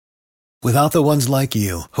Without the ones like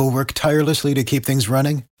you, who work tirelessly to keep things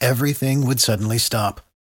running, everything would suddenly stop.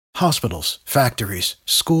 Hospitals, factories,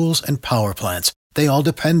 schools, and power plants, they all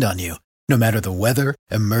depend on you. No matter the weather,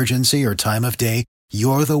 emergency, or time of day,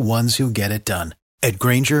 you're the ones who get it done. At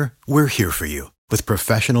Grainger, we're here for you with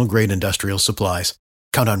professional-grade industrial supplies.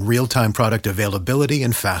 Count on real-time product availability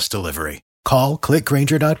and fast delivery. Call, click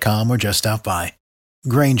Grainger.com, or just stop by.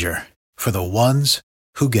 Grainger, for the ones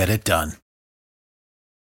who get it done.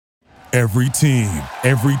 Every team,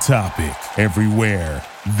 every topic, everywhere.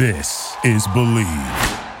 This is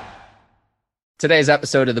Believe. Today's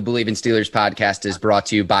episode of the Believe in Steelers podcast is brought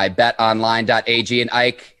to you by BetOnline.ag. And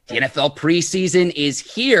Ike, the NFL preseason is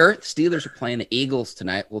here. The Steelers are playing the Eagles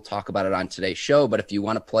tonight. We'll talk about it on today's show. But if you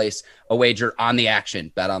want to place a wager on the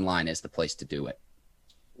action, BetOnline is the place to do it.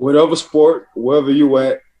 Whatever sport, wherever you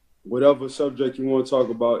at, whatever subject you want to talk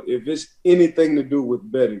about, if it's anything to do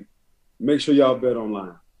with betting, make sure y'all bet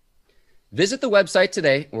online. Visit the website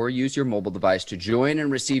today or use your mobile device to join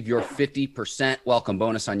and receive your 50% welcome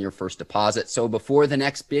bonus on your first deposit. So before the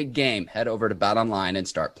next big game, head over to BetOnline and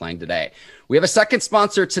start playing today. We have a second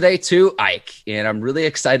sponsor today too, Ike, and I'm really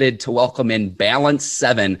excited to welcome in Balance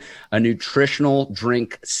 7, a nutritional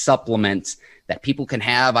drink supplement that people can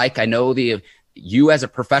have. Ike, I know you as a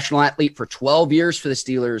professional athlete for 12 years for the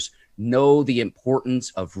Steelers know the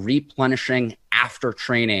importance of replenishing after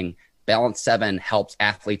training. Balance 7 helps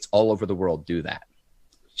athletes all over the world do that.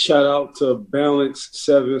 Shout out to Balance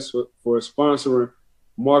 7 for sponsoring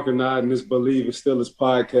Mark and I and this Believe in Steelers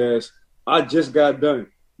podcast. I just got done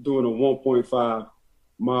doing a 1.5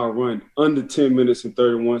 mile run under 10 minutes and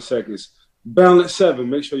 31 seconds. Balance 7,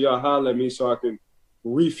 make sure y'all holler at me so I can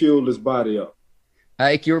refuel this body up.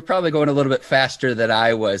 Ike, you were probably going a little bit faster than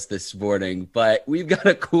I was this morning, but we've got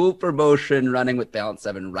a cool promotion running with Balance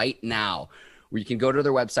 7 right now, where you can go to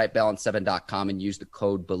their website, balance7.com, and use the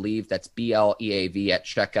code BELIEVE, that's BLEAV, at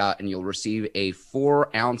checkout, and you'll receive a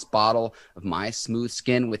 4-ounce bottle of My Smooth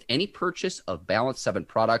Skin with any purchase of Balance 7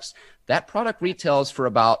 products. That product retails for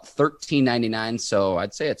about $13.99, so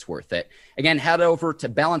I'd say it's worth it. Again, head over to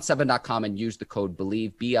balance7.com and use the code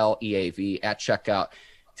BELIEVE, BLEAV, at checkout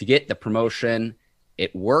to get the promotion.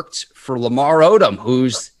 It worked for Lamar Odom,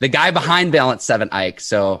 who's the guy behind Balance 7, Ike,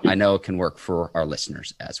 so I know it can work for our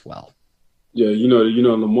listeners as well. Yeah, you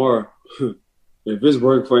know, Lamar, if it's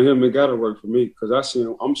worked for him, it got to work for me because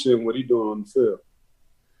I'm seeing what he's doing on the field.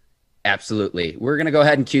 Absolutely. We're going to go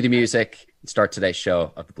ahead and cue the music and start today's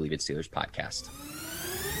show of the Believe in Steelers podcast.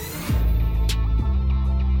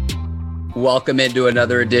 Welcome into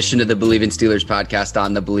another edition of the Believe in Steelers podcast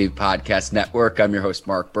on the Believe Podcast Network. I'm your host,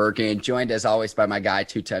 Mark Bergen, joined as always by my guy,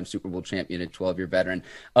 2-time Super Bowl champion and 12-year veteran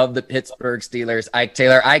of the Pittsburgh Steelers, Ike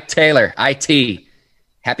Taylor. Ike Taylor, IT.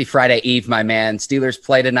 Happy Friday Eve, my man. Steelers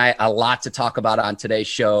play tonight. A lot to talk about on today's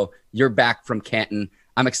show. You're back from Canton.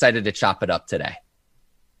 I'm excited to chop it up today.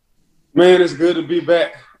 Man, it's good to be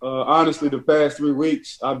back. Honestly, the past 3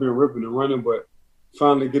 weeks, I've been ripping and running, but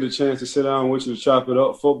finally get a chance to sit down with you to chop it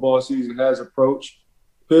up. Football season has approached.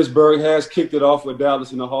 Pittsburgh has kicked it off with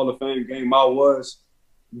Dallas in the Hall of Fame game. I was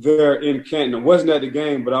there in Canton. I wasn't at the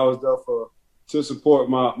game, but I was there to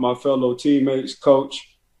support my fellow teammates,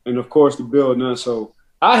 coach, and, of course, the building. So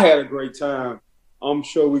I had a great time. I'm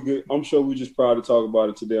sure we're just proud to talk about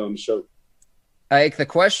it today on the show. Ike, the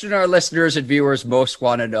question our listeners and viewers most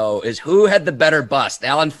want to know is who had the better bust,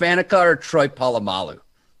 Alan Faneca or Troy Polamalu?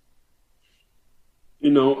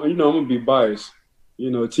 You know, I'm gonna be biased.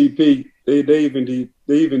 You know, TP, they even did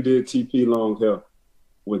TP long hair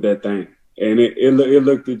with that thing, and it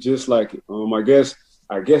looked just like it.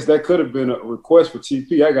 I guess that could have been a request for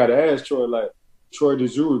TP. I gotta ask Troy, Troy,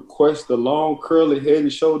 did you request the long, curly head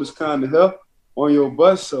and shoulders kind of hair on your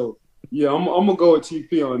bust? So, yeah, I'm going to go with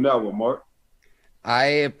TP on that one, Mark. I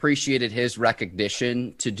appreciated his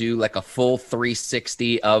recognition to do like a full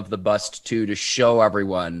 360 of the bust too, to show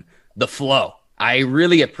everyone the flow. I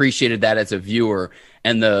really appreciated that as a viewer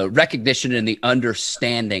and the recognition and the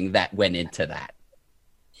understanding that went into that.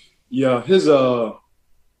 Yeah,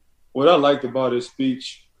 what I liked about his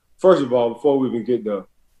speech, first of all, before we even get there,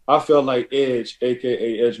 I felt like Edge,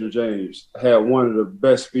 a.k.a. Edgerrin James, had one of the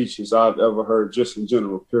best speeches I've ever heard just in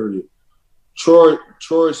general, period.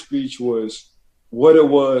 Troy's speech was what it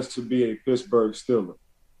was to be a Pittsburgh Steeler.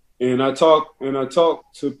 And I talk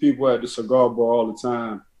to people at the cigar bar all the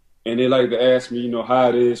time, and they like to ask me, you know, how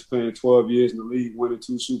it is playing 12 years in the league, winning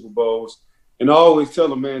 2 Super Bowls. And I always tell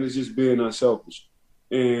them, man, it's just being unselfish.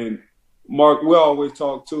 And Mark, we always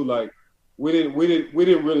talk too, like we didn't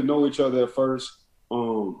really know each other at first.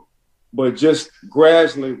 But just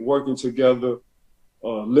gradually working together,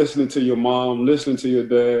 listening to your mom, listening to your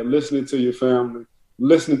dad, listening to your family,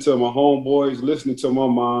 listening to my homeboys, listening to my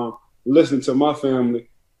mom, listening to my family.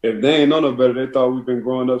 If they ain't know no better, they thought we've been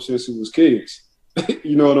growing up since we was kids.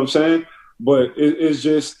 You know what I'm saying? But it's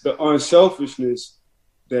just the unselfishness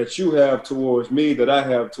that you have towards me, that I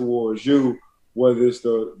have towards you, whether it's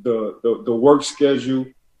the work schedule,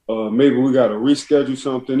 maybe we got to reschedule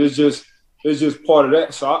something. It's just part of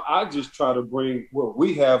that. So I just try to bring what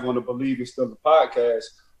we have on the Believe in Steelers podcast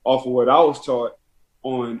off of what I was taught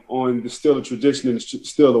on the Steelers tradition and the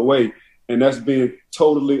Steelers way. And that's being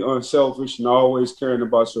totally unselfish and always caring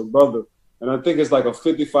about your brother. And I think it's like a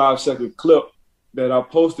 55-second clip that I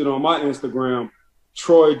posted on my Instagram,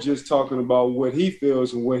 Troy just talking about what he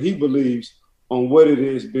feels and what he believes on what it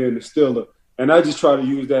is being a Steeler. And I just try to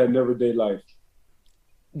use that in everyday life.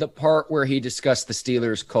 The part where he discussed the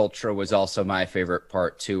Steelers culture was also my favorite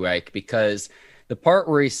part too, Ike, because the part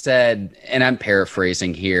where he said, and I'm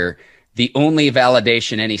paraphrasing here, the only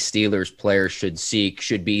validation any Steelers player should seek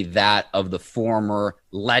should be that of the former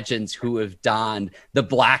legends who have donned the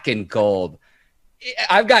black and gold.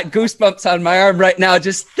 I've got goosebumps on my arm right now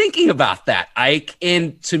just thinking about that, Ike.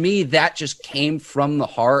 And to me, that just came from the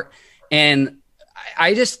heart. And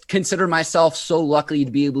I just consider myself so lucky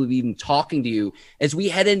to be able to be even talking to you as we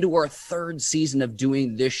head into our third season of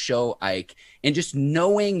doing this show, Ike, and just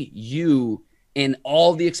knowing you and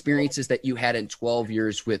all the experiences that you had in 12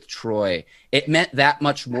 years with Troy. It meant that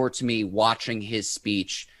much more to me watching his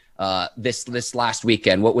speech this last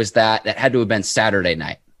weekend. What was that? That had to have been Saturday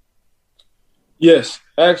night. Yes,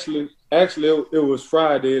 actually, it was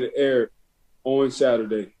Friday. It aired on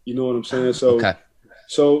Saturday. You know what I'm saying? So, okay.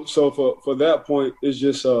 So for that point, it's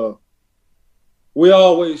just we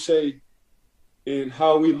always say in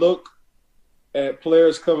how we look at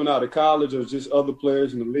players coming out of college or just other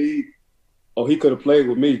players in the league. Oh, he could have played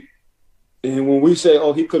with me. And when we say,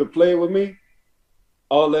 oh, he could have played with me,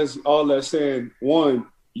 all that's saying, one,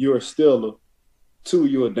 you're a Steeler. Two,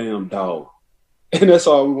 you're a damn dog. And that's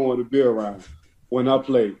all we wanted to be around when I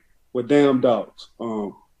played with damn dogs.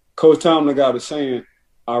 Coach Tomlin got a saying,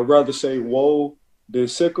 I'd rather say whoa than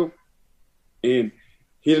sick 'em. And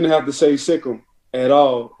he didn't have to say sick 'em at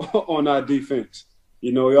all on our defense.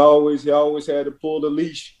 You know, he always had to pull the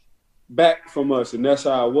leash back from us, and that's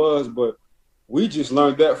how it was. But we just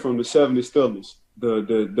learned that from the 70 Steelers,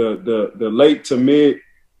 the late to mid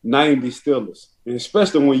 90s Steelers, and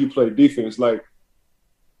especially when you play defense. Like,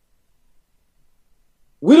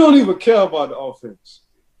 we don't even care about the offense.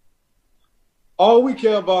 All we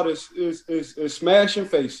care about is smashing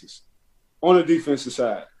faces on the defensive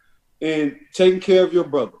side and taking care of your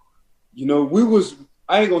brother. You know,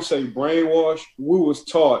 I ain't gonna say brainwashed, we was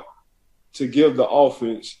taught to give the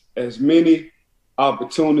offense as many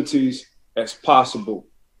opportunities as possible,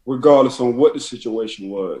 regardless on what the situation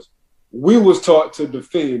was. We was taught to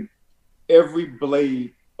defend every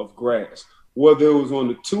blade of grass, whether it was on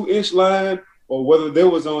the 2-inch line or whether they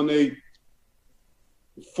was on a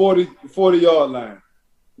 40-yard line.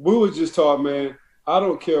 We was just taught, man, I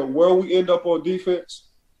don't care where we end up on defense,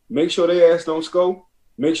 make sure they ass don't score,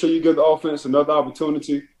 make sure you give the offense another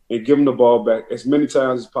opportunity and give them the ball back as many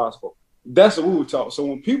times as possible. That's what we were taught. So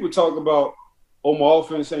when people talk about, oh, my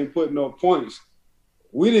offense ain't putting up points,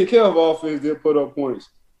 we didn't care if offense didn't put up points.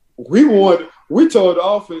 We told the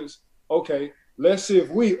offense, okay, let's see if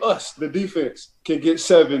the defense, can get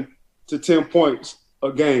 7 to 10 points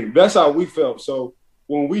a game. That's how we felt. So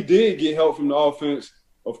when we did get help from the offense,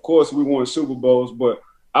 of course we won Super Bowls, but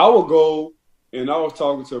our goal, and I was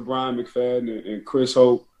talking to Brian McFadden and Chris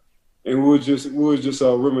Hope, and we were just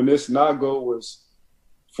reminiscing. Our goal was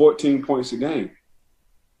 14 points a game.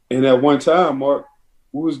 And at one time, Mark,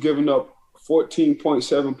 we was giving up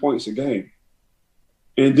 14.7 points a game.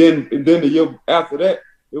 And then the year after that,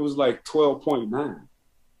 it was like 12.9.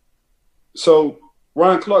 So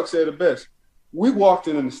Ryan Clark said it best. We walked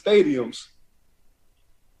in the stadiums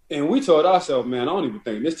and we told ourselves, man, I don't even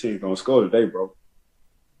think this team's going to score today, bro.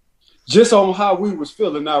 Just on how we was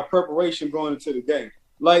feeling, our preparation going into the game.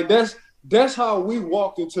 Like, that's how we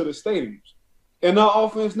walked into the stadiums. And our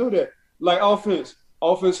offense knew that. Like,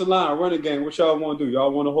 offensive line, running game, what y'all want to do?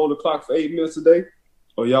 Y'all want to hold the clock for 8 minutes a day?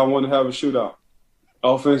 Or y'all want to have a shootout?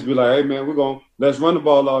 Offense be like, hey, man, let's run the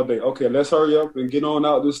ball all day. Okay, let's hurry up and get on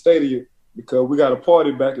out to the stadium because we got a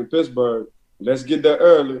party back in Pittsburgh. Let's get there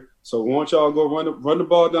early. So why don't y'all go run the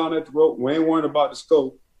ball down at the rope? We ain't worrying about the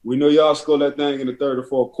score. We know y'all score that thing in the third or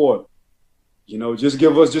fourth quarter. You know, just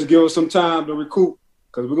give us some time to recoup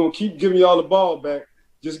because we're going to keep giving y'all the ball back.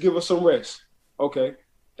 Just give us some rest. Okay,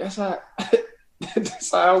 that's how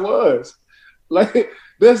that's how it was. Like,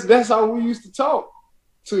 that's how we used to talk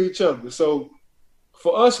to each other. So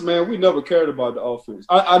for us, man, we never cared about the offense.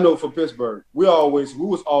 I know for Pittsburgh, we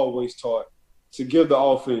was always taught to give the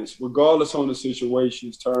offense, regardless on the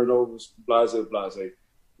situations, turnovers, blase.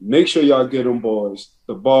 Make sure y'all get them boys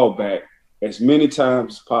the ball back as many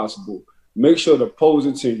times as possible. Make sure the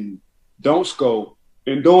opposing team don't score.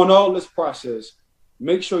 And during all this process,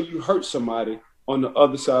 make sure you hurt somebody on the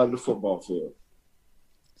other side of the football field.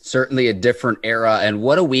 Certainly a different era, and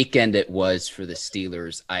what a weekend it was for the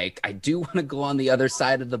Steelers. I do want to go on the other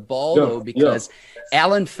side of the ball, though, because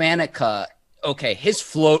Alan Faneca, okay, his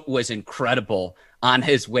float was incredible on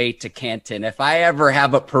his way to Canton. If I ever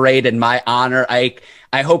have a parade in my honor, I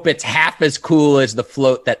hope it's half as cool as the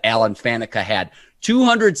float that Alan Faneca had.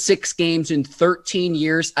 206 games in 13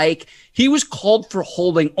 years, Ike. He was called for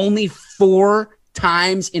holding only 4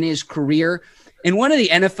 times in his career. And one of the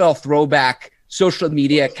NFL throwback social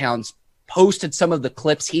media accounts posted some of the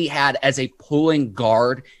clips he had as a pulling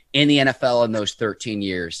guard in the NFL in those 13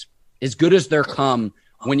 years. As good as they're come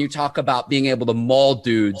when you talk about being able to maul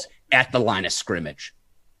dudes at the line of scrimmage.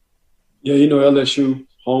 Yeah, you know, LSU,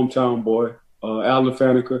 hometown boy, Alan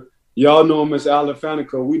Faneca. Y'all know him as Alan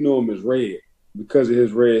Faneca. We know him as Red because of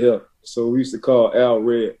his red hair. So we used to call Al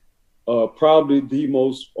Red. Probably the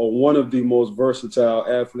most or one of the most versatile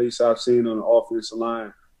athletes I've seen on the offensive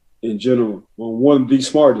line in general. One of the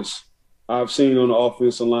smartest I've seen on the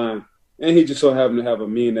offensive line. And he just so happened to have a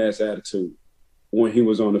mean-ass attitude when he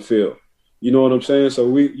was on the field. You know what I'm saying?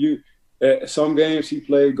 So at some games he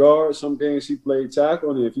played guard, some games he played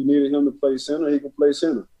tackle, and if you needed him to play center, he could play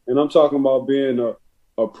center. And I'm talking about being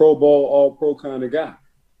a Pro Bowl, All-Pro kind of guy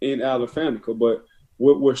in Alan Faneca. But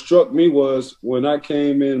what struck me was when I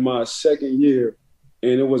came in my second year,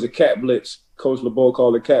 and it was a cat blitz. Coach LeBeau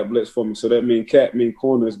called it cat blitz for me. So that means cat means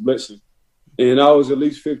corner is blitzing. And I was at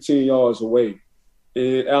least 15 yards away.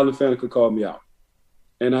 And Alan Faneca called me out.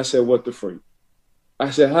 And I said, what the freak? I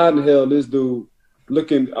said, how in the hell this dude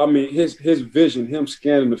looking, I mean, his vision, him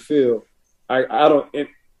scanning the field, I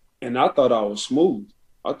thought I was smooth.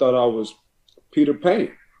 I thought I was Peter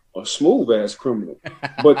Pan, a smooth ass criminal.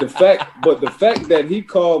 But the fact that he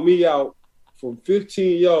called me out from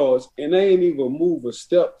 15 yards and they ain't even move a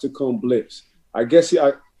step to come blitz. I guess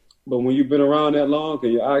but when you've been around that long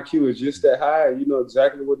and your IQ is just that high, you know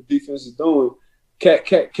exactly what the defense is doing. Cat,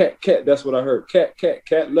 that's what I heard.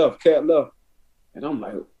 Cat left. And I'm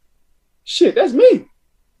like, shit, that's me.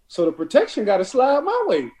 So the protection got to slide my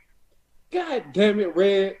way. God damn it,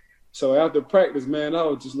 Red. So after practice, man, I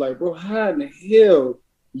was just like, bro, how in the hell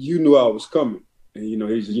you knew I was coming? And, you know,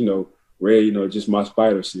 he's, you know, Red, you know, just my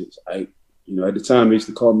spider sense. You know, at the time, they used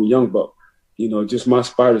to call me Young Buck. You know, just my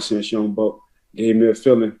spider sense, Young Buck, gave me a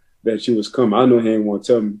feeling that you was coming. I know he ain't want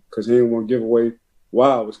to tell me because he ain't want to give away why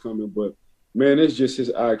I was coming. But, man, it's just his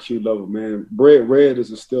IQ level, man. Red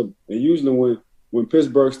is a Steeler. And usually when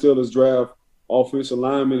Pittsburgh Steelers draft offensive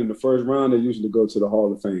linemen in the first round, they usually go to the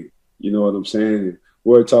Hall of Fame. You know what I'm saying? And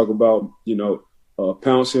we'll talk about, you know,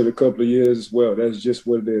 Pounce in a couple of years as well. That's just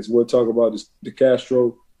what it is. We'll talk about the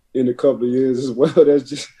Castro in a couple of years as well. That's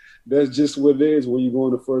just what it is when you go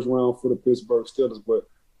in the first round for the Pittsburgh Steelers. But,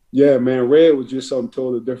 yeah, man, Red was just something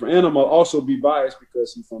totally different. And I'm going to also be biased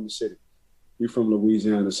because he's from the city. He's from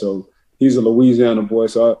Louisiana, so he's a Louisiana boy.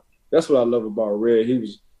 So that's what I love about Red. He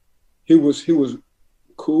was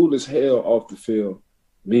cool as hell off the field,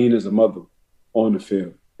 mean as a mother on the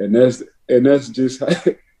field. And that's just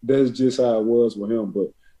how it was with him. But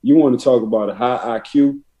you want to talk about a high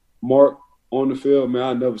IQ mark on the field, man,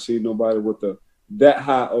 I never seen nobody with that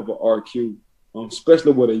high of an RQ,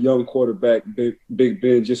 especially with a young quarterback, Big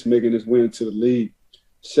Ben, just making his way into the league.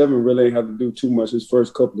 Seven really ain't have to do too much his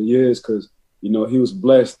first couple of years because, you know, he was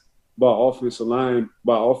blessed by offensive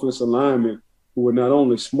linemen who were not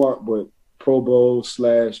only smart but Pro Bowl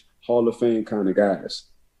 / Hall of Fame kind of guys.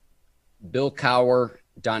 Bill Cowher,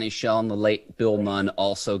 Donnie Shell, and the late Bill Nunn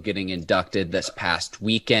also getting inducted this past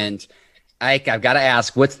weekend. Ike, I've got to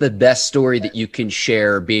ask, what's the best story that you can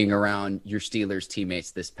share being around your Steelers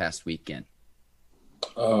teammates this past weekend?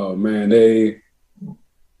 Oh, man,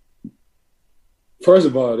 first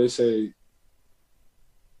of all, they say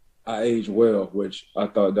I age well, which I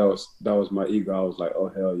thought that was my ego. I was like, oh,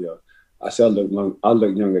 hell yeah. I said I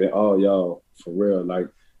look younger than all y'all, for real. Like,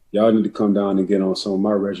 y'all need to come down and get on some of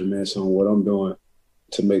my regiments on what I'm doing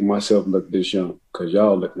to make myself look this young, because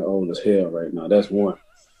y'all looking old as hell right now. That's one.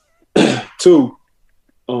 Two,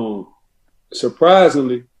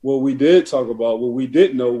 surprisingly, what we didn't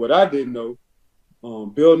know, what I didn't know,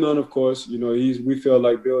 Bill Nunn, of course, you know, we feel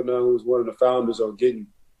like Bill Nunn was one of the founders of getting,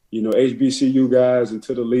 you know, HBCU guys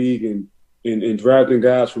into the league and drafting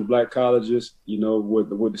guys from black colleges, you know, with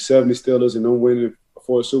the 70 Steelers and them winning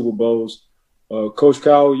 4 Super Bowls. Coach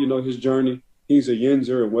Cowell, you know, his journey, he's a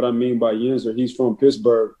Yinzer. And what I mean by Yinzer, he's from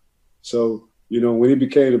Pittsburgh. So, you know, when he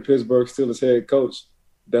became the Pittsburgh Steelers head coach,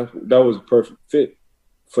 that was a perfect fit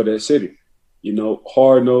for that city. You know,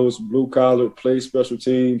 hard-nosed, blue-collar, played special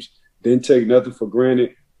teams, didn't take nothing for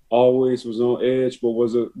granted, always was on edge, but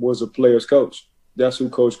was a player's coach. That's who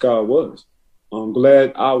Coach Cowell was. I'm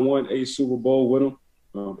glad I won a Super Bowl with him.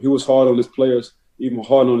 He was hard on his players, even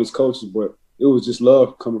hard on his coaches, but it was just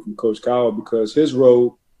love coming from Coach Cowell because his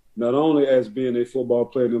role, not only as being a football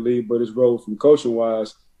player in the league, but his role from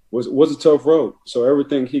coaching-wise was a tough road. So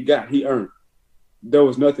everything he got, he earned. There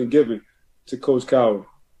was nothing given to Coach Cowell.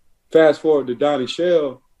 Fast forward to Donnie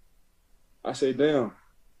Shell, I say, damn,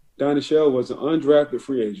 Donnie Shell was an undrafted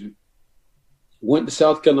free agent, went to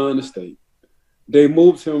South Carolina State. They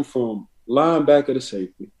moved him from linebacker to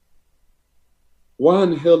safety. Why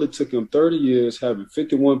in the hell it took him 30 years, having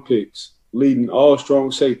 51 picks, leading all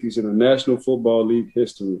strong safeties in the National Football League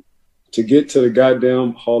history, to get to the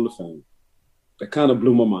goddamn Hall of Fame? That kind of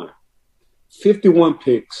blew my mind. 51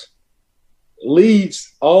 picks,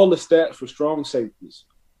 leads all the stats for strong safeties,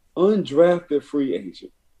 undrafted free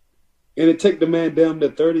agent. And it take the man damn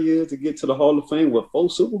near 30 years to get to the Hall of Fame with 4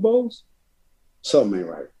 Super Bowls? Something ain't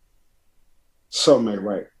right. Something ain't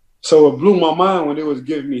right. So it blew my mind when they was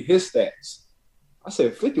giving me his stats. I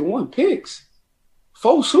said, 51 picks,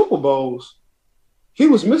 4 Super Bowls. He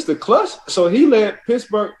was Mr. Clutch. So he led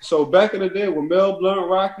Pittsburgh. So back in the day when Mel Blount,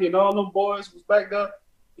 Rocky, and all them boys was back there,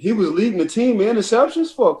 he was leading the team in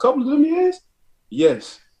interceptions for a couple of them years?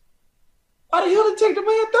 Yes. Why the hell did it take the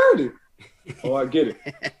man 30? Oh, I get it.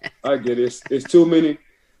 I get it. It's too many.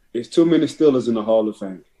 It's too many Steelers in the Hall of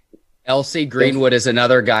Fame. LC Greenwood is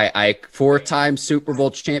another guy, Ike, 4-time Super Bowl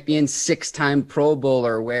champion, 6-time Pro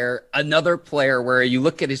Bowler, where another player where you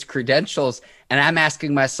look at his credentials, and I'm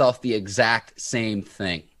asking myself the exact same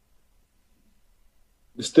thing.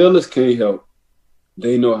 The Steelers can't help.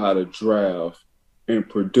 They know how to draft and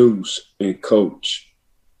produce and coach.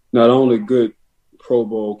 Not only good Pro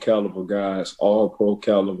Bowl caliber guys, all Pro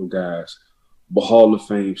caliber guys, but Hall of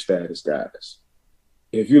Fame status guys.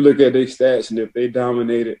 If you look at their stats and if they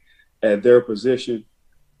dominated at their position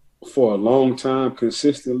for a long time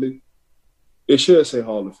consistently, it should say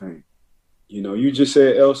Hall of Fame. You know, you just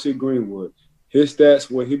said LC Greenwood. His stats,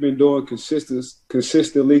 what he's been doing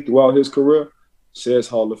consistently throughout his career, says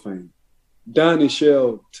Hall of Fame. Donnie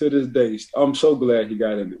Shell, to this day, I'm so glad he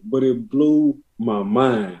got in it, but it blew my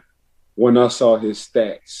mind when I saw his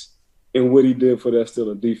stats and what he did for that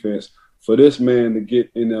Steelers defense. For this man to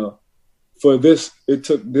get in there, it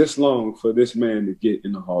took this long for this man to get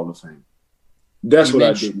in the Hall of Fame. That's what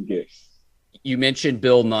I didn't get. You mentioned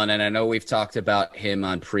Bill Nunn, and I know we've talked about him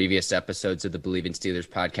on previous episodes of the Believe in Steelers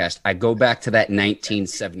podcast. I go back to that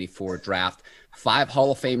 1974 draft. 5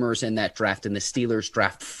 Hall of Famers in that draft, and the Steelers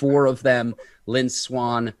draft 4 of them: Lynn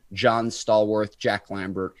Swann, John Stallworth, Jack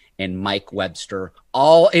Lambert, and Mike Webster,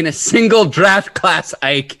 all in a single draft class,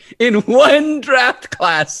 Ike, in one draft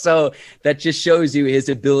class. So that just shows you his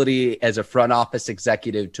ability as a front office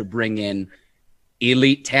executive to bring in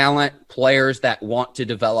elite talent, players that want to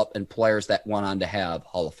develop, and players that went on to have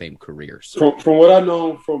Hall of Fame careers. From what I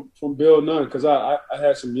know from Bill Nunn, because I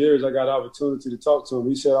had some years I got an opportunity to talk to him.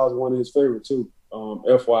 He said I was one of his favorites too,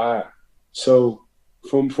 FYI. So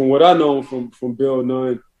from what I know from Bill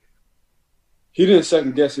Nunn, he didn't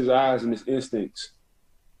second guess his eyes and his instincts.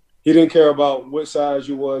 He didn't care about what size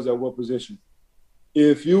you was at what position.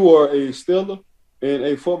 If you were a Steeler and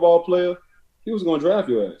a football player, he was going to draft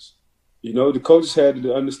your ass. You know, the coaches had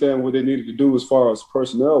to understand what they needed to do as far as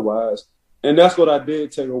personnel-wise, and that's what I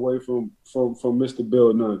did take away from Mr.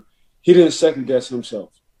 Bill Nunn. He didn't second-guess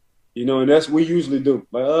himself, you know, and that's what we usually do.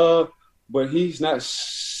 Like, but he's not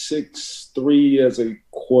 6'3" as a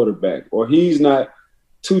quarterback, or he's not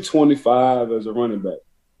 225 as a running back.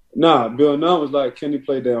 Nah, Bill Nunn was like, can he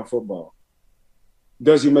play down football?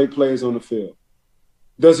 Does he make plays on the field?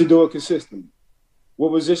 Does he do it consistently?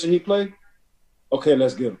 What position he play? Okay,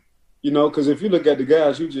 let's get him. You know, because if you look at the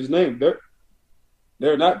guys you just named,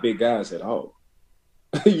 they're not big guys at all.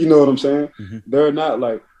 You know what I'm saying? Mm-hmm. They're not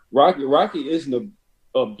like Rocky. Rocky isn't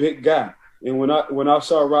a big guy. And when I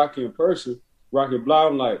saw Rocky in person, Rocky Blau,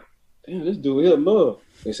 I'm like, damn, this dude he'll love.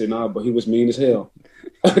 They said, nah, but he was mean as hell.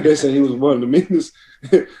 They said he was one of the meanest.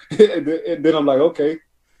 And then I'm like, okay,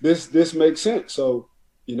 this makes sense. So,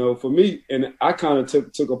 you know, for me, and I kind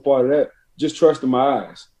of took a part of that, just trusting my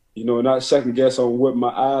eyes. You know, not second guess on what my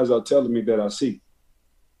eyes are telling me that I see.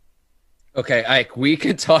 Okay, Ike, we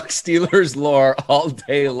can talk Steelers lore all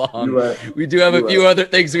day long. You're right. We do have a few other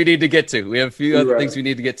things we need to get to. We have a few other things we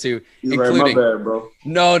need to get to, including. My bad, bro.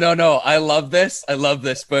 No. I love this.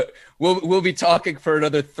 But we'll be talking for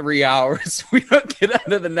another 3 hours. We don't get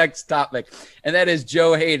on to the next topic, and that is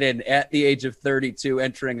Joe Haden at the age of 32,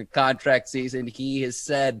 entering a contract season. He has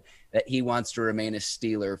said that he wants to remain a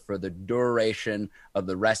Steeler for the duration of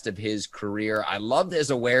the rest of his career. I loved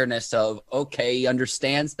his awareness of, okay, he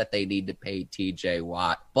understands that they need to pay TJ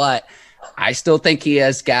Watt, but I still think he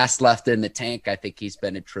has gas left in the tank. I think he's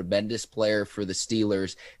been a tremendous player for the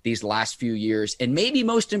Steelers these last few years. And maybe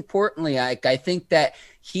most importantly, I think that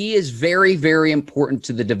he is very, very important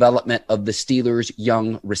to the development of the Steelers'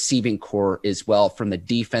 young receiving core as well, from the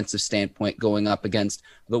defensive standpoint, going up against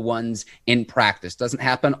the ones in practice. Doesn't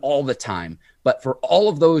happen all the time. But for all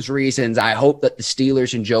of those reasons, I hope that the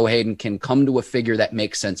Steelers and Joe Haden can come to a figure that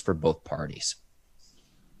makes sense for both parties.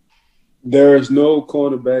 There is no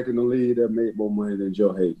cornerback in the league that made more money than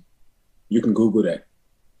Joe Haden. You can Google that.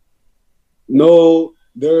 No,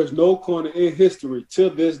 there is no corner in history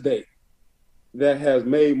to this day that has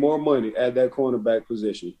made more money at that cornerback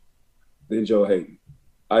position than Joe Haden.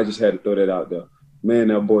 I just had to throw that out there. Man,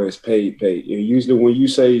 that boy is paid. And usually when you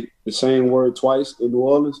say the same word twice in New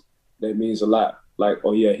Orleans, that means a lot. Like,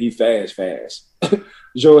 oh yeah, he fast.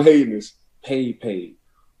 Joe Haden is paid.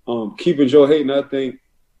 Keeping Joe Haden, I think,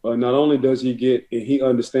 not only does he get and he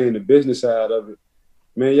understand the business side of it,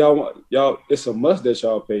 man, y'all, it's a must that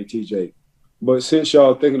y'all pay TJ. But since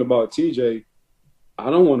y'all thinking about TJ, I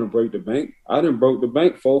don't want to break the bank. I done broke the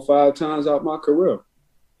bank 4 or 5 times out my career.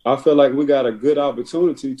 I feel like we got a good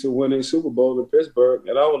opportunity to win a Super Bowl in Pittsburgh,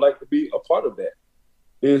 and I would like to be a part of that.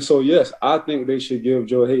 And so, yes, I think they should give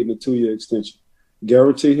Joe Haden a 2-year extension,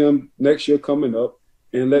 guarantee him next year coming up,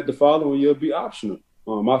 and let the following year be optional.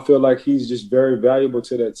 I feel like he's just very valuable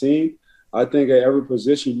to that team. I think at every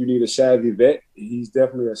position you need a savvy vet. He's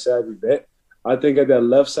definitely a savvy vet. I think at that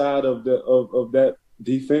left side of that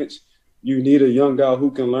defense, you need a young guy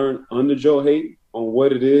who can learn under Joe Haden on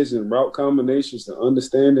what it is and route combinations and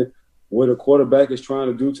understanding what a quarterback is trying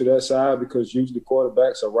to do to that side, because usually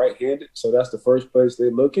quarterbacks are right-handed. So that's the first place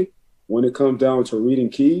they're looking when it comes down to reading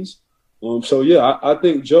keys. I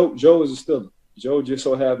think Joe is a Steeler. Joe just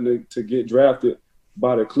so happened to get drafted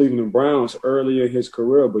by the Cleveland Browns early in his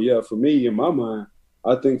career. But yeah, for me, in my mind,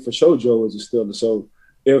 I think for sure Joe is a Steeler. So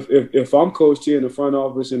if I'm Coach T in the front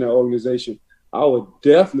office in that organization, I would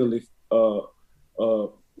definitely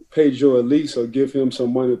pay Joe at least, or give him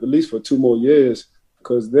some money at least for 2 more years,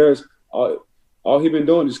 because there's all he been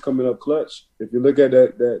doing is coming up clutch. If you look at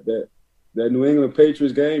that New England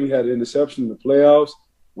Patriots game, he had an interception in the playoffs.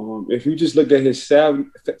 If you just look at his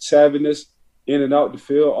savviness in and out the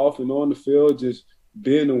field, off and on the field, just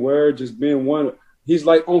being aware, just being one, he's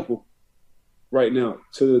like uncle right now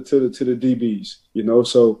to the DBs, you know.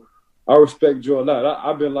 So I respect Joe a lot.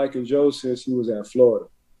 I've been liking Joe since he was at Florida.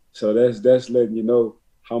 So that's letting you know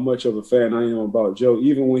how much of a fan I am about Joe.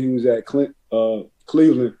 Even when he was at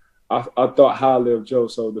Cleveland, I thought highly of Joe.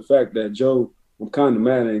 So the fact that Joe, I'm kind of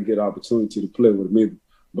mad I didn't get an opportunity to play with him either.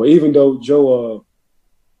 But even though Joe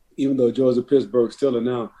is a Pittsburgh Steeler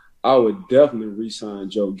now, I would definitely re-sign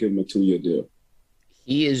Joe, give him a 2-year deal.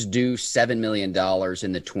 He is due $7 million in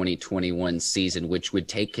the 2021 season, which would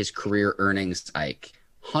take his career earnings, Ike,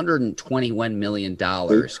 $121 million.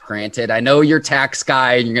 Granted, I know you're tax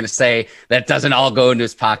guy and you're going to say that doesn't all go into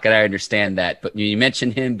his pocket. I understand that. But you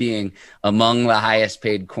mentioned him being among the highest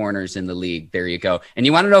paid corners in the league. There you go. And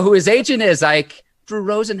you want to know who his agent is, Ike? Drew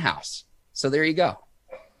Rosenhaus. So there you go.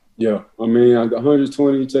 Yeah. I mean, I got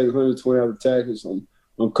 120, you take 120 out of taxes.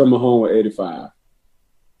 I'm coming home with 85.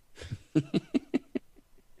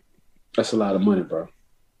 That's a lot of money, bro.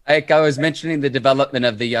 Like I was mentioning the development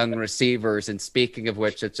of the young receivers, and speaking of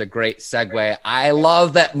which, it's a great segue. I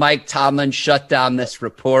love that Mike Tomlin shut down this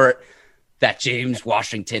report that James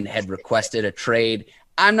Washington had requested a trade.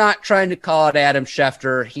 I'm not trying to call it Adam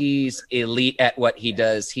Schefter. He's elite at what he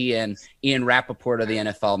does. He and Ian Rappaport of the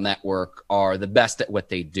NFL Network are the best at what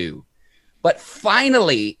they do. But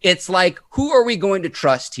finally, it's like, who are we going to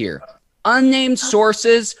trust here? Unnamed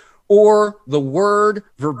sources or the word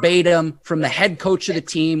verbatim from the head coach of the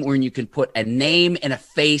team, where you can put a name and a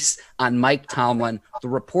face on Mike Tomlin? The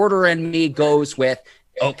reporter in me goes with,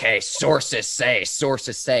 okay, sources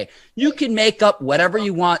say. You can make up whatever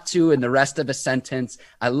you want to in the rest of a sentence.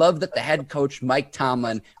 I love that the head coach, Mike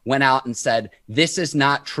Tomlin, went out and said, this is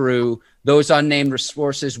not true. Those unnamed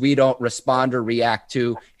sources we don't respond or react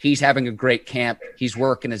to. He's having a great camp. He's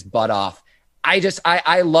working his butt off.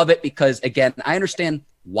 I love it because, again, I understand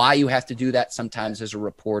why you have to do that sometimes as a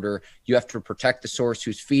reporter. You have to protect the source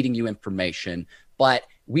who's feeding you information. But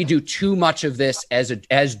we do too much of this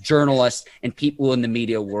as journalists and people in the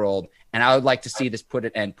media world. And I would like to see this put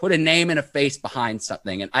a name and a face behind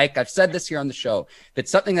something. And Ike, I've said this here on the show.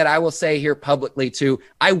 That's something that I will say here publicly too.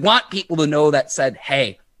 I want people to know that said,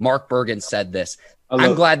 hey, Mark Bergen said this.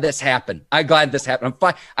 I'm glad this happened. I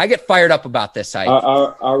get fired up about this, Ike.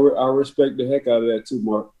 I respect the heck out of that too,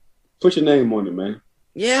 Mark. Put your name on it, man.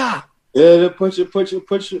 Yeah. Yeah, put your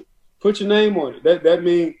name on it.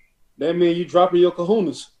 That mean you dropping your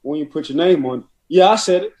kahunas when you put your name on it. Yeah, I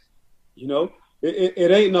said it. You know,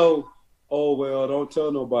 it ain't no, oh, well, don't tell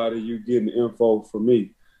nobody you getting the info from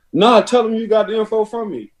me. Nah, tell them you got the info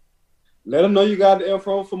from me. Let them know you got the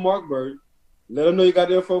info from Mark Bird. Let them know you got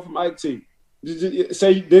the info from Ike T.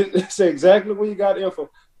 Say exactly where you got the info.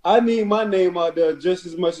 I need my name out there just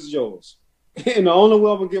as much as yours. And the only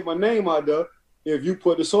way I'm going to get my name out there if you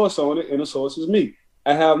put the source on it, and the source is me.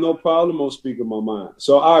 I have no problem on speaking my mind.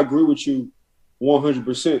 So I agree with you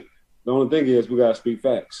 100%. The only thing is we got to speak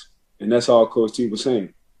facts. And that's all Coach T was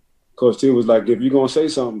saying. Coach T was like, if you're going to say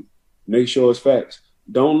something, make sure it's facts.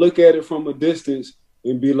 Don't look at it from a distance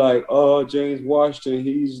and be like, oh, James Washington,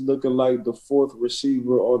 he's looking like the fourth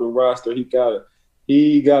receiver on the roster. He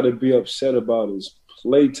gotta be upset about his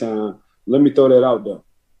play time. Let me throw that out there.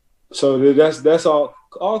 So that's all.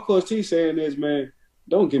 All Coach T saying is, man,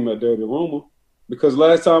 don't give me a dirty rumor. Because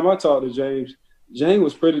last time I talked to James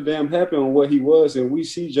was pretty damn happy on what he was, and we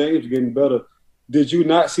see James getting better. Did you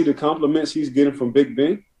not see the compliments he's getting from Big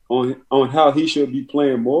Ben on how he should be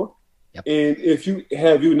playing more? Yep. And if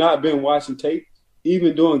you not been watching tape,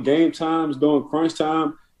 even during game times, during crunch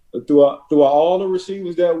time, throughout all the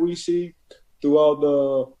receivers that we see, throughout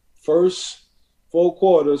the first 4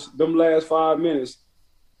 quarters, them last 5 minutes,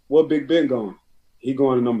 where Big Ben going? He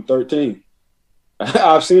going to number 13.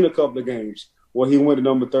 I've seen a couple of games where he went to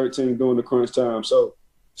number 13 during the crunch time. So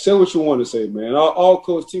say what you want to say, man. All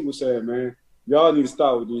Coach T was saying, man, y'all need to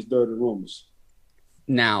stop with these dirty rumors.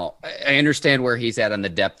 Now, I understand where he's at on the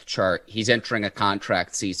depth chart. He's entering a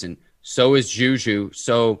contract season. So is Juju.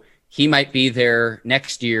 So he might be there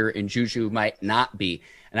next year and Juju might not be.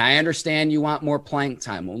 And I understand you want more playing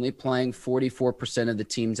time, only playing 44% of the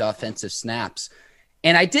team's offensive snaps.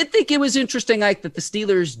 And I did think it was interesting, Ike, that the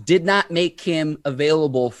Steelers did not make him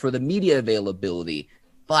available for the media availability.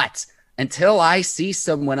 But until I see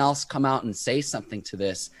someone else come out and say something to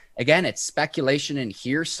this, again, it's speculation and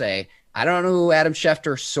hearsay. I don't know who Adam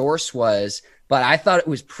Schefter's source was, but I thought it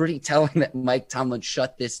was pretty telling that Mike Tomlin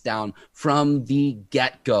shut this down from the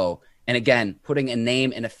get-go. And again, putting a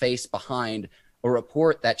name and a face behind a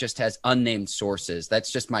report that just has unnamed sources.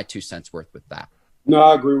 That's just my 2 cents worth with that. No,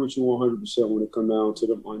 I agree with you 100% when it comes down to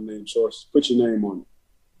the unnamed sources. Put your name on it.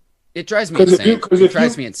 It drives me insane. It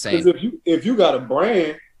drives me insane. Because if you got a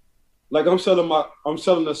brand, like I'm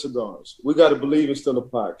selling the cigars. We got to believe in still a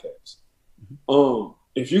podcast. Mm-hmm.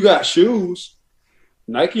 If you got shoes,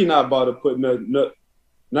 Nike not about to put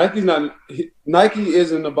Nike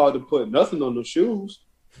isn't about to put nothing on the shoes.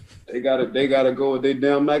 They gotta go with their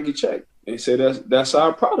damn Nike check. They say that's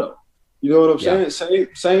our product. You know what I'm saying?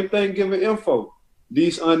 Same thing giving info.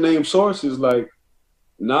 These unnamed sources, like,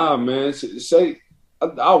 nah, man. Say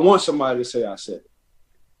I want somebody to say I said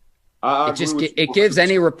it. It gives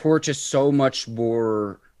any report just so much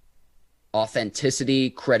more authenticity,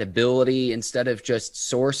 credibility instead of just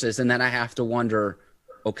sources. And then I have to wonder,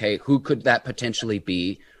 okay, who could that potentially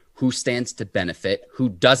be? Who stands to benefit? Who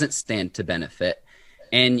doesn't stand to benefit?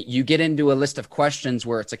 And you get into a list of questions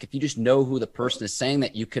where it's like, if you just know who the person is saying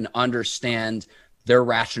that, you can understand their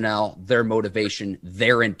rationale, their motivation,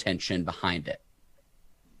 their intention behind it.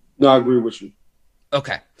 No, I agree with you.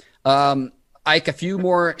 Okay. Ike, a few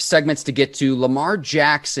more segments to get to. Lamar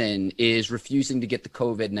Jackson is refusing to get the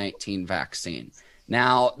COVID-19 vaccine.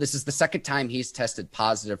 Now, this is the second time he's tested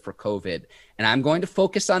positive for COVID, and I'm going to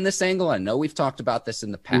focus on this angle. I know we've talked about this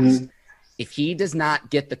in the past. Mm-hmm. If he does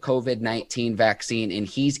not get the COVID-19 vaccine and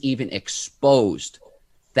he's even exposed,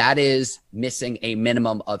 that is missing a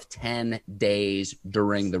minimum of 10 days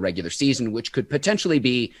during the regular season, which could potentially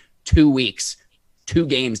be 2 weeks, 2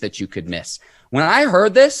 games that you could miss. When I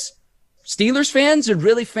heard this, Steelers fans are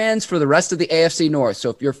really fans for the rest of the AFC North.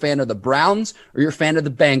 So if you're a fan of the Browns or you're a fan of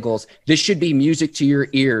the Bengals, this should be music to your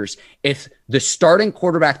ears. If the starting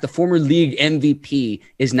quarterback, the former league MVP,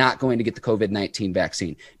 is not going to get the COVID-19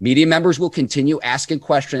 vaccine, media members will continue asking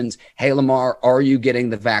questions. Hey, Lamar, are you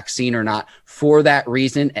getting the vaccine or not? For that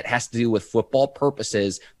reason, it has to do with football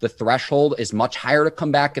purposes. The threshold is much higher to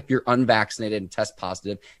come back if you're unvaccinated and test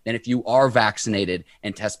positive than if you are vaccinated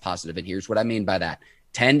and test positive. And here's what I mean by that.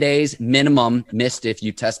 10 days minimum missed if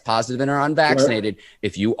you test positive and are unvaccinated. Right.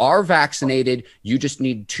 If you are vaccinated, you just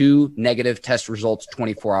need 2 negative test results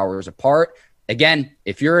 24 hours apart. Again,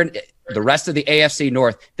 if you're in the rest of the AFC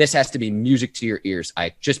North, this has to be music to your ears.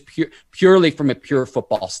 Just purely from a pure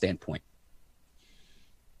football standpoint.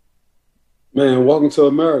 Man, welcome to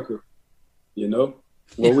America. You know,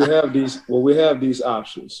 where we have these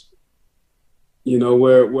options. You know,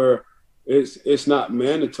 where it's not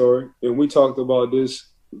mandatory, and we talked about this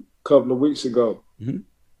a couple of weeks ago. Mm-hmm.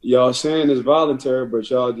 Y'all saying it's voluntary, but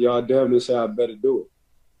y'all damn near say I better do it.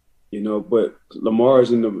 You know, but Lamar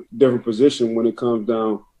is in a different position when it comes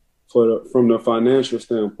down from the financial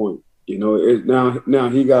standpoint. You know, now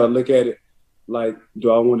he got to look at it like,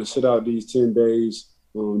 do I want to sit out these 10 days?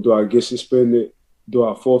 Do I get suspended? Do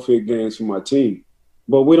I forfeit games for my team?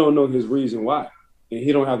 But we don't know his reason why. And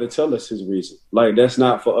he don't have to tell us his reason. Like, that's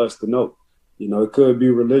not for us to know. You know, it could be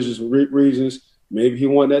religious reasons. Maybe he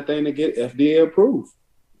want that thing to get FDA approved.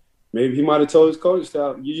 Maybe he might have told his coaching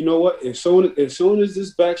staff, you know what, as soon as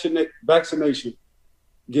this vaccination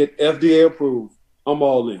get FDA approved, I'm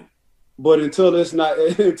all in. But until it's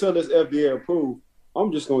FDA approved,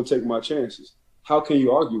 I'm just going to take my chances. How can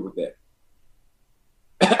you argue with that?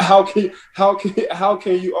 How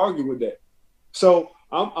can you argue with that? So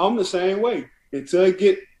I'm the same way. Until it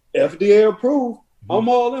get FDA approved, mm-hmm. I'm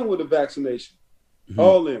all in with the vaccination. Mm-hmm.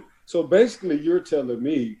 All in. So basically, you're telling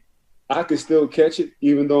me I can still catch it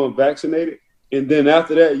even though I'm vaccinated, and then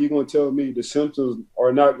after that, you're going to tell me the symptoms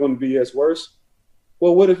are not going to be as worse?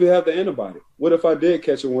 Well, what if you have the antibody? What if I did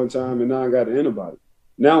catch it one time and now I got an antibody?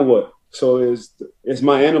 Now what? So is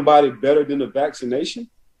my antibody better than the vaccination?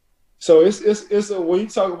 So when you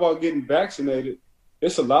talk about getting vaccinated,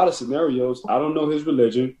 it's a lot of scenarios. I don't know his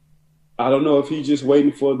religion. I don't know if he's just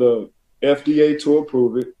waiting for the FDA to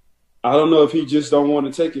approve it. I don't know if he just don't want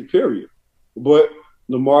to take it, period. But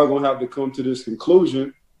Lamar going to have to come to this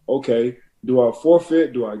conclusion. Okay, do I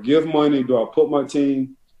forfeit? Do I give money? Do I put my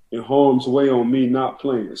team in harm's way on me not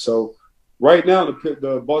playing? So right now,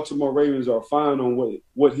 the Baltimore Ravens are fine on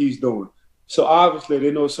what he's doing. So obviously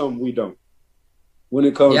they know something we don't when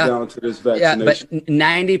it comes down to this vaccination. Yeah, but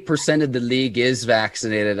 90% of the league is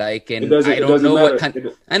vaccinated, Ike, and I don't know what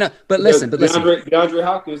kind – I know, but listen. DeAndre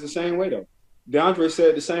Hopkins the same way, though. DeAndre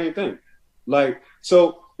said the same thing. Like,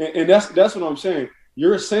 so – and that's what I'm saying.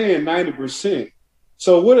 You're saying 90%.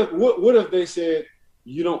 So what if they said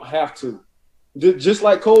you don't have to? Just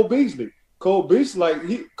like Cole Beasley. Cole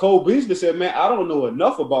Beasley said, man, I don't know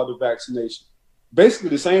enough about the vaccination. Basically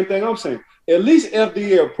the same thing I'm saying. At least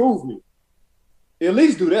FDA approved me. At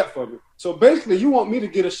least do that for me. So basically you want me to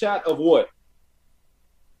get a shot of what?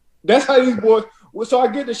 That's how these boys – so I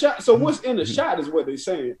get the shot. So what's in the shot is what they're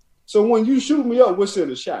saying. So when you shoot me up, what's in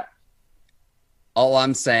the shot? All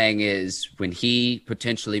I'm saying is when he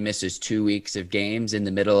potentially misses 2 weeks of games in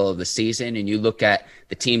the middle of the season and you look at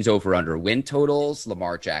the team's over-under win totals,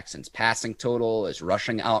 Lamar Jackson's passing total, his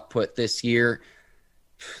rushing output this year.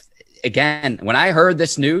 Again, when I heard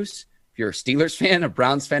this news, if you're a Steelers fan, a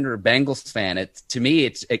Browns fan, or a Bengals fan, to me,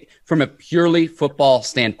 it's from a purely football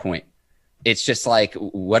standpoint, it's just like,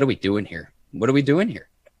 what are we doing here? What are we doing here?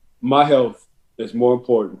 My health is more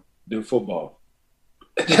important than football.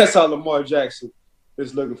 That's how Lamar Jackson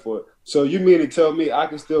is looking for it. So you mean to tell me I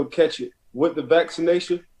can still catch it with the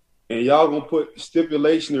vaccination, and y'all gonna put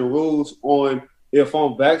stipulation and rules on if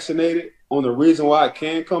I'm vaccinated on the reason why I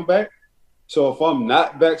can come back? So if I'm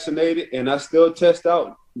not vaccinated and I still test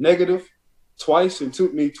out negative twice and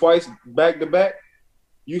took me twice back to back,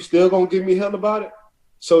 you still gonna give me hell about it?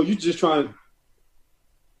 So you just trying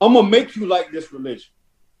 – I'm gonna make you like this religion.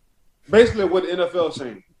 Basically what the NFL is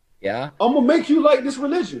saying. Yeah. I'm going to make you like this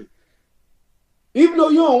religion. Even though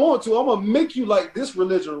you don't want to, I'm going to make you like this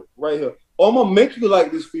religion right here. Or I'm going to make you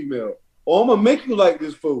like this female. Or I'm going to make you like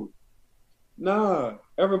this food. Nah,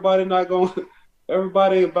 everybody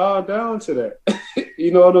ain't bowed down to that.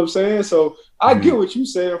 You know what I'm saying? So I get what you're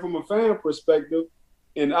saying from a fan perspective.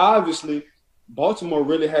 And obviously, Baltimore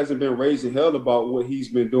really hasn't been raising hell about what he's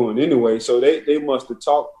been doing anyway. So they must have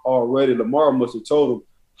talked already. Lamar must have told him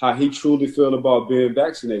how he truly feel about being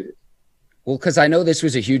vaccinated. Well, because I know this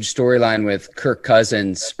was a huge storyline with Kirk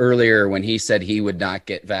Cousins earlier when he said he would not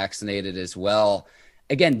get vaccinated as well.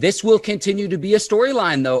 Again, this will continue to be a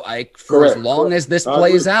storyline, though, Ike, for as long as this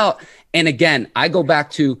plays out. And again, I go back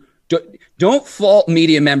to don't fault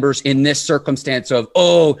media members in this circumstance of,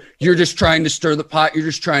 oh, you're just trying to stir the pot. You're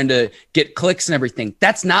just trying to get clicks and everything.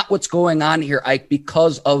 That's not what's going on here, Ike,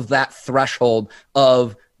 because of that threshold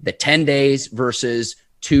of the 10 days versus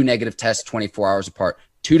 2 negative tests 24 hours apart.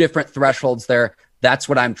 2 different thresholds there. That's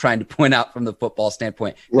what I'm trying to point out from the football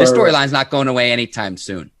standpoint. Right, This storyline's not going away anytime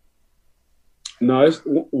soon. No, it's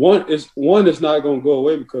one that's not going to go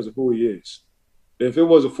away because of who he is. If it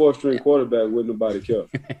was a fourth-string quarterback, wouldn't nobody care,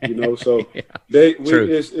 you know? So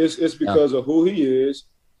it's because of who he is,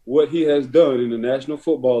 what he has done in the National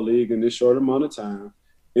Football League in this short amount of time,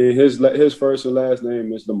 and his first and last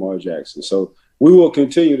name is Lamar Jackson. So we will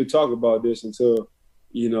continue to talk about this until,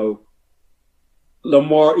 you know,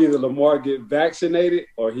 Lamar get vaccinated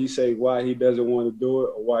or he say why he doesn't want to do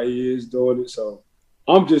it or why he is doing it. So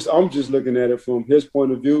I'm just looking at it from his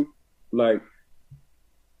point of view. Like,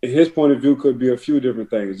 his point of view could be a few different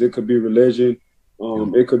things. It could be religion.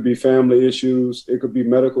 It could be family issues. It could be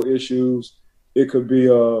medical issues. It could be,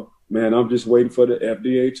 I'm just waiting for the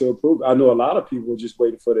FDA to approve. I know a lot of people are just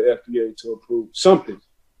waiting for the FDA to approve something.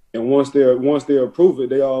 And once they approve it,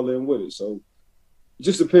 they all in with it. So it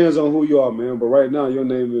just depends on who you are, man. But right now, your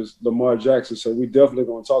name is Lamar Jackson. So we definitely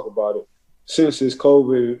going to talk about it since it's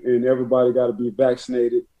COVID and everybody got to be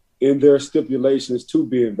vaccinated in their stipulations to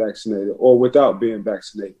being vaccinated or without being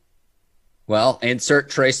vaccinated. Well, insert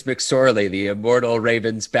Trace McSorley, the immortal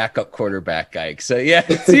Ravens backup quarterback, Ike. So, yeah,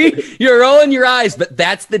 see, you're rolling your eyes, but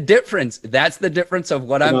that's the difference. That's the difference of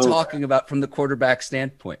what I'm talking about from the quarterback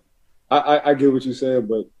standpoint. I get what you're saying,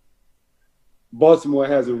 but Baltimore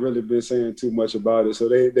hasn't really been saying too much about it. So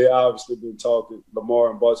they obviously been talking.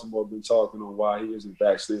 Lamar and Baltimore have been talking on why he isn't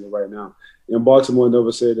vaccinated right now. And Baltimore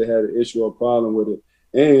never said they had an issue or problem with it.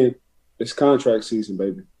 And it's contract season,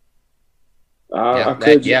 baby.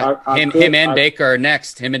 Him and Baker are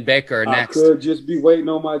next. I could just be waiting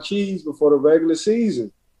on my cheese before the regular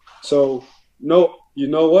season. So, no, you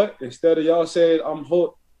know what? Instead of y'all saying I'm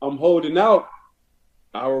holding out,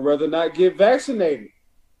 I would rather not get vaccinated.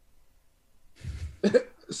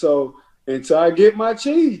 So until I get my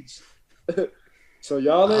cheese. So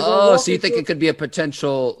y'all ain't so you think it could be a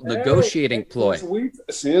potential negotiating ploy?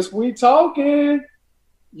 Since we talking,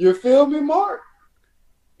 you feel me, Mark?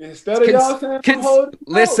 Instead of y'all saying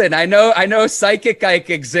listen, I know Psychic Ike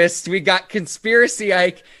exists. We got Conspiracy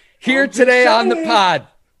Ike here today on the pod.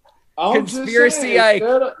 Conspiracy Ike.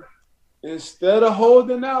 Instead of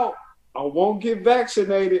holding out, I won't get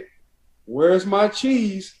vaccinated. Where's my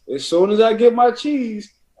cheese? As soon as I get my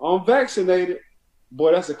cheese, I'm vaccinated.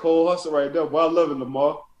 Boy, that's a cold hustle right there. Boy, I love it,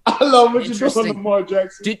 Lamar. I love what you're doing, Lamar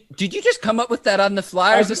Jackson. Did you just come up with that on the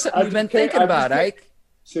fly? Or is this something you've been thinking about, Ike?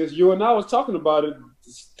 Since you and I was talking about it,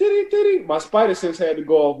 my spider sense had to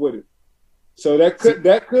go off with it. So that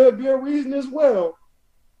could be a reason as well.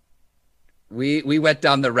 We went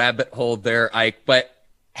down the rabbit hole there, Ike, but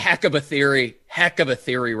heck of a theory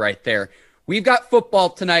right there. We've got football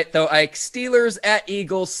tonight, though, Ike. Steelers at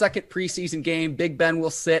Eagles, second preseason game. Big Ben will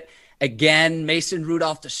sit again. Mason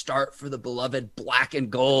Rudolph to start for the beloved black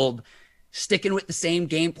and gold. Sticking with the same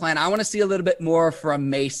game plan. I want to see a little bit more from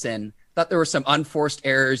Mason. Thought there were some unforced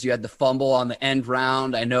errors. You had the fumble on the end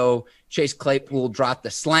round. I know Chase Claypool dropped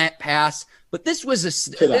the slant pass, but this was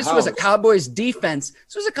a Cowboys defense.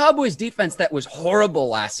 This was a Cowboys defense that was horrible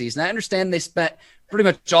last season. I understand they spent pretty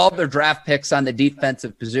much all of their draft picks on the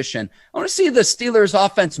defensive position. I want to see the Steelers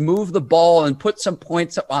offense move the ball and put some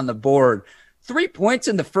points up on the board. 3 points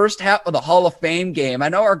in the first half of the Hall of Fame game. I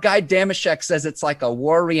know our guy Damashek says it's like a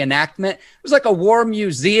war reenactment. It was like a war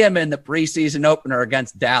museum in the preseason opener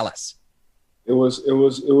against Dallas. It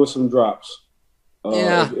was some drops.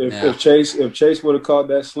 If Chase would have caught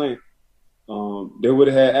that slant, they would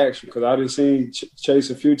have had action because I didn't see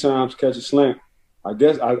Chase a few times catch a slant. I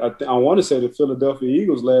guess I want to say the Philadelphia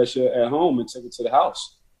Eagles last year at home and took it to the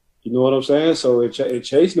house. You know what I'm saying? So if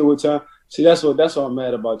Chase knew what time. See, that's what I'm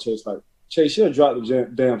mad about Chase. Like Chase, you'll drop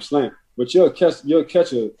the damn slant, but you'll catch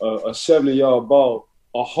a 70-yard ball,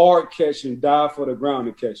 a hard catch and dive for the ground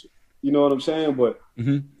and catch it. You know what I'm saying? But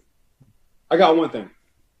I got one thing.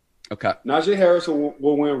 Okay. Najee Harris will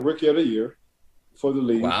win Rookie of the Year for the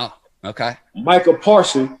league. Wow. Okay. Micah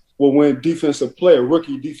Parsons will win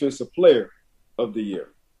Rookie Defensive Player of the Year.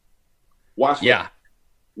 Watch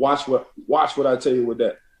what I tell you with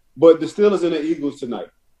that. But the Steelers and the Eagles tonight.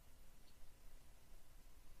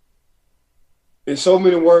 In so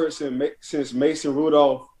many words, since Mason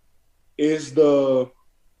Rudolph is the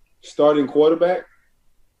starting quarterback,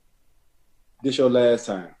 this your last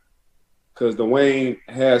time. Because Dwayne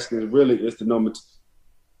Haskins really is the number two.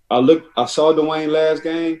 I saw Dwayne last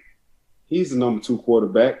game. He's the number 2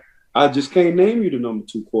 quarterback. I just can't name you the number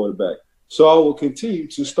 2 quarterback. So I will continue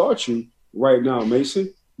to start you right now,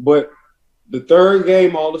 Mason. But the third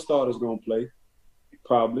game, all the starters going to play,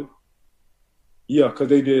 probably. Yeah, because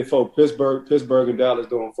they did 4. Pittsburgh and Dallas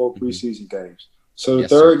doing 4 preseason games. So the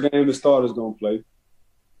third game, the starters going to play.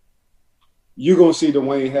 you're gonna see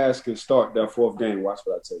Dwayne Haskins start that fourth game. Watch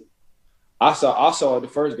what I tell you. I saw it the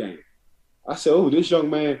first game. I said, "Oh, this young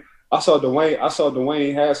man." I saw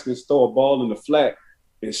Dwayne Haskins throw a ball in the flat,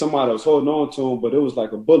 and somebody was holding on to him, but it was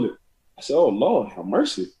like a bullet. I said, "Oh Lord, have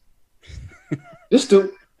mercy." This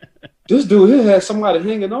dude here had somebody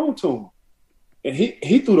hanging on to him, and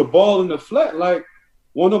he threw the ball in the flat like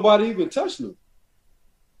won't nobody even touch him.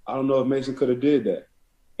 I don't know if Mason could have did that.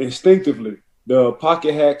 Instinctively, the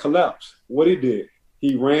pocket had collapsed. What he did,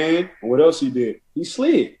 he ran, and what else he did? He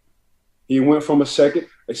slid. He went from a second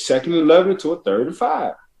and 11 to a 3rd and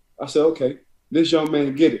 5. I said, okay, this young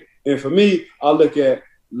man get it. And for me, I look at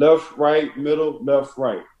left, right, middle, left,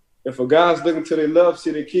 right. If a guy's looking to their left,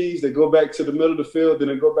 see their keys, they go back to the middle of the field, then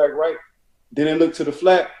they go back right, then they look to the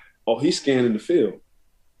flat, oh, he's scanning the field.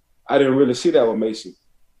 I didn't really see that with Mason.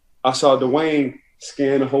 I saw Dwayne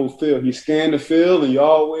scan the whole field. He scanned the field, and you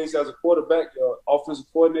always, as a quarterback, your offensive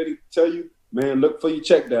coordinator tell you, man, look for your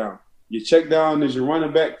check down. Your check down is your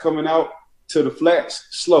running back coming out to the flats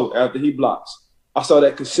slow after he blocks. I saw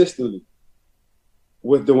that consistently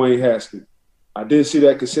with Dwayne Haskins. I didn't see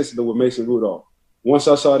that consistently with Mason Rudolph. Once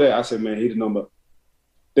I saw that, I said, man, he's the number.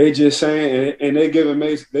 They just saying, and they giving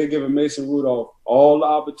Mason Rudolph all the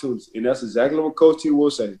opportunities. And that's exactly what Coach T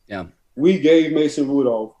will say. Yeah. We gave Mason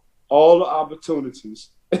Rudolph all the opportunities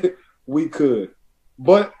we could.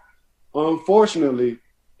 But unfortunately,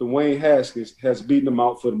 Dwayne Haskins has beaten him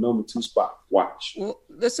out for the number 2 spot. Watch. Well,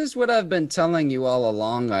 this is what I've been telling you all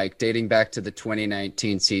along, like dating back to the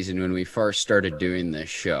 2019 season when we first started doing this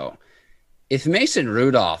show. If Mason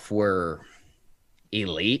Rudolph were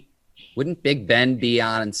elite, wouldn't Big Ben be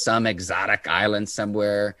on some exotic island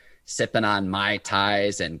somewhere sipping on Mai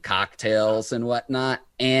Tais and cocktails and whatnot?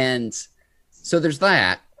 And so there's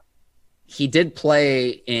that. He did play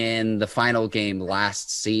in the final game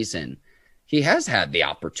last season. He has had the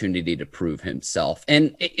opportunity to prove himself.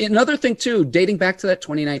 And another thing, too, dating back to that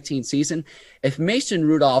 2019 season, if Mason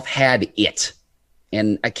Rudolph had it,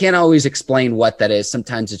 and I can't always explain what that is,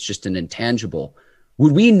 sometimes it's just an intangible,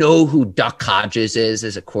 would we know who Duck Hodges is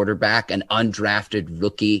as a quarterback, an undrafted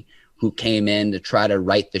rookie who came in to try to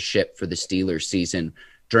right the ship for the Steelers season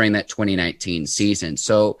during that 2019 season?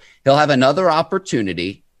 So he'll have another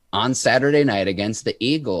opportunity on Saturday night against the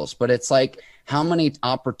Eagles, but it's like, how many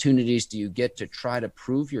opportunities do you get to try to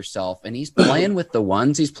prove yourself? And he's playing with the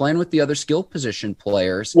ones, he's playing with the other skill position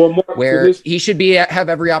players, where he should have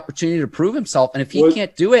every opportunity to prove himself. And if he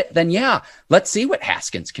can't do it, then yeah, let's see what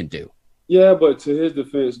Haskins can do. Yeah, but to his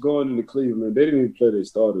defense, going into Cleveland, they didn't even play their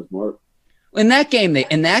starters, Mark. In that game they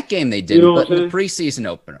didn't, you know, but in the preseason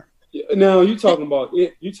opener. Now you talking about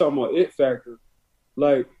it. You talking about it factor.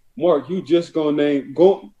 Like, Mark, you just gonna name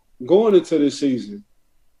going into this season.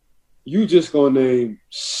 You just gonna name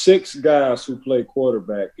 6 guys who play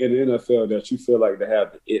quarterback in the NFL that you feel like they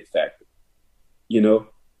have the it factor. You know,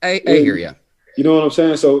 I hear you. You know what I'm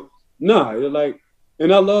saying? So you're like,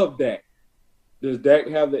 and I love Dak. Does Dak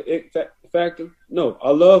have the it factor? No. I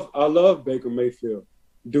love Baker Mayfield.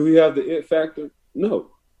 Do he have the it factor? No.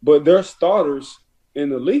 But they're starters in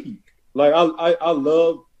the league. Like I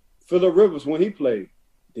love Phillip Rivers when he played.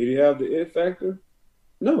 Did he have the it factor?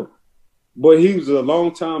 No. But he was a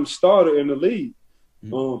long-time starter in the league.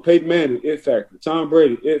 Peyton Manning, it factor. Tom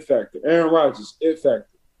Brady, it factor. Aaron Rodgers, it factor.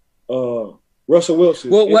 Russell Wilson.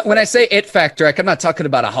 Well, when I say it factor, I'm not talking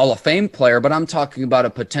about a Hall of Fame player, but I'm talking about a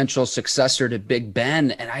potential successor to Big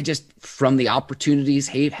Ben. And I just, from the opportunities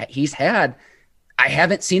he's had, I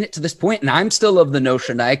haven't seen it to this point. And I'm still of the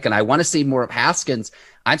notion, Ike, and I want to see more of Haskins.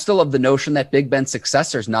 I'm still of the notion that Big Ben's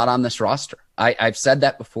successor is not on this roster. I've said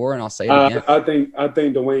that before, and I'll say it again. I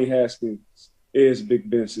think Dwayne Haskins is Big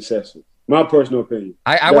Ben's successor. My personal opinion.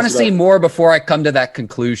 I want to see more before I come to that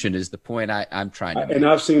conclusion is the point I'm trying to make. And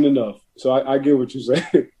I've seen enough. So I get what you're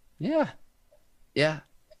saying. Yeah.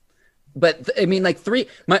 But, I mean, like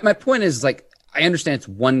my point is, like, I understand it's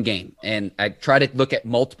one game, and I try to look at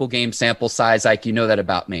multiple game sample size, like you know that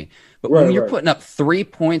about me. But when you're putting up 3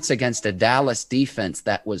 points against a Dallas defense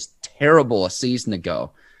that was terrible a season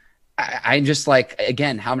ago, I'm just like,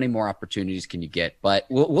 again, how many more opportunities can you get? But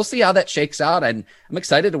we'll see how that shakes out, and I'm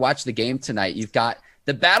excited to watch the game tonight. You've got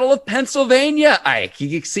the Battle of Pennsylvania, Ike.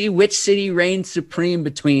 You can see which city reigns supreme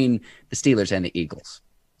between the Steelers and the Eagles.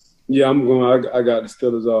 Yeah, I got the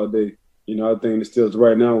Steelers all day. You know, I think the Steelers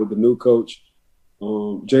right now with the new coach,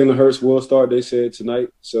 Jalen Hurts will start, they said, tonight.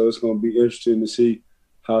 So it's going to be interesting to see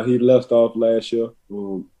how he left off last year.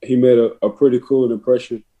 He made a pretty cool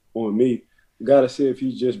impression on me. Got to see if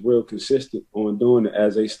he's just real consistent on doing it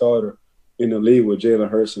as a starter in the league with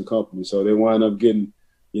Jalen Hurts and company. So they wind up getting,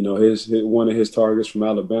 you know, one of his targets from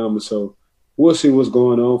Alabama. So we'll see what's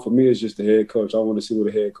going on. For me, it's just the head coach. I want to see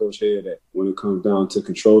where the head coach head at when it comes down to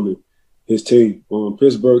controlling his team.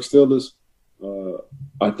 Pittsburgh Steelers,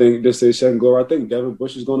 I think this is second glory. I think Devin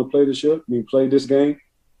Bush is going to play this year. Play this game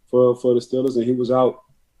for the Steelers, and he was out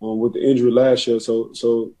with the injury last year.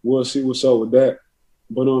 So we'll see what's up with that.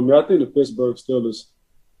 But I think the Pittsburgh Steelers,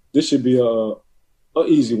 this should be a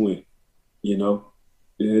easy win. Yeah,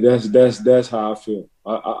 that's how I feel.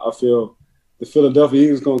 I feel the Philadelphia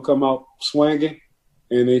Eagles going to come out swinging,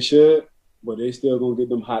 and they should, but they still going to get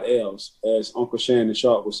them hot L's, as Uncle Shannon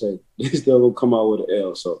Sharp would say. They still going to come out with an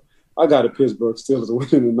L. So I got the Pittsburgh Steelers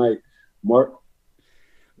winning tonight. Mark?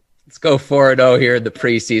 Let's go 4-0 here in the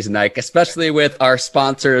preseason night, especially with our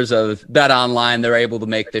sponsors of Bet Online. They're able to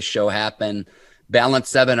make this show happen. Balance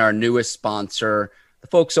 7, our newest sponsor. The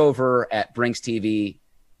folks over at Brinks TV,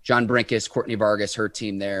 John Brinkus, Courtney Vargas, her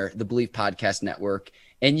team there, the Believe Podcast Network,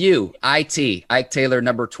 and you, IT, Ike Taylor,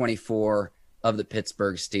 number 24 of the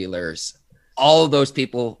Pittsburgh Steelers. All of those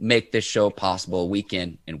people make this show possible week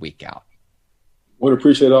in and week out. I want to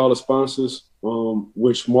appreciate all the sponsors,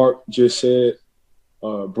 which Mark just said.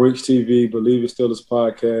 Brinks TV, Believe It Steelers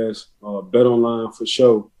Podcast, Bet Online for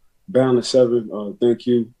show, Balance 7. Thank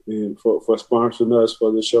you and for sponsoring us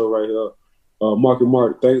for the show right here.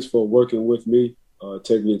 Mark, thanks for working with me,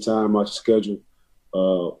 taking your time out your schedule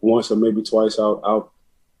once or maybe twice out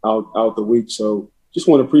the week. So just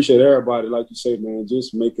want to appreciate everybody, like you say, man,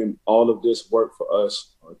 just making all of this work for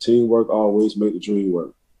us. Teamwork always make the dream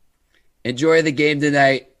work. Enjoy the game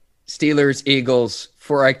tonight. Steelers, Eagles.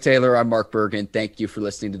 For Ike Taylor, I'm Mark Bergen. Thank you for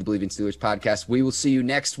listening to the Believe in Steelers podcast. We will see you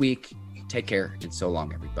next week. Take care and so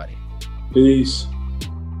long, everybody. Peace.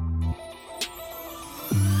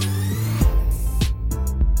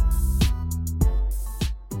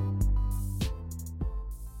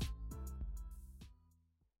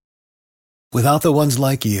 Without the ones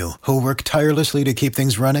like you, who work tirelessly to keep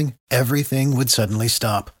things running, everything would suddenly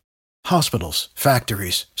stop. Hospitals,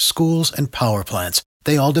 factories, schools, and power plants,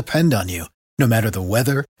 they all depend on you. No matter the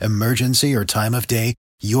weather, emergency, or time of day,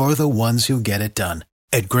 you're the ones who get it done.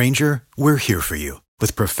 At Grainger, we're here for you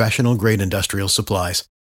with professional-grade industrial supplies.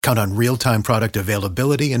 Count on real-time product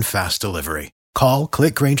availability and fast delivery. Call,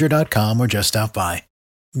 click Grainger.com, or just stop by.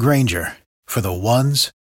 Grainger, for the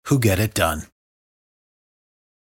ones who get it done.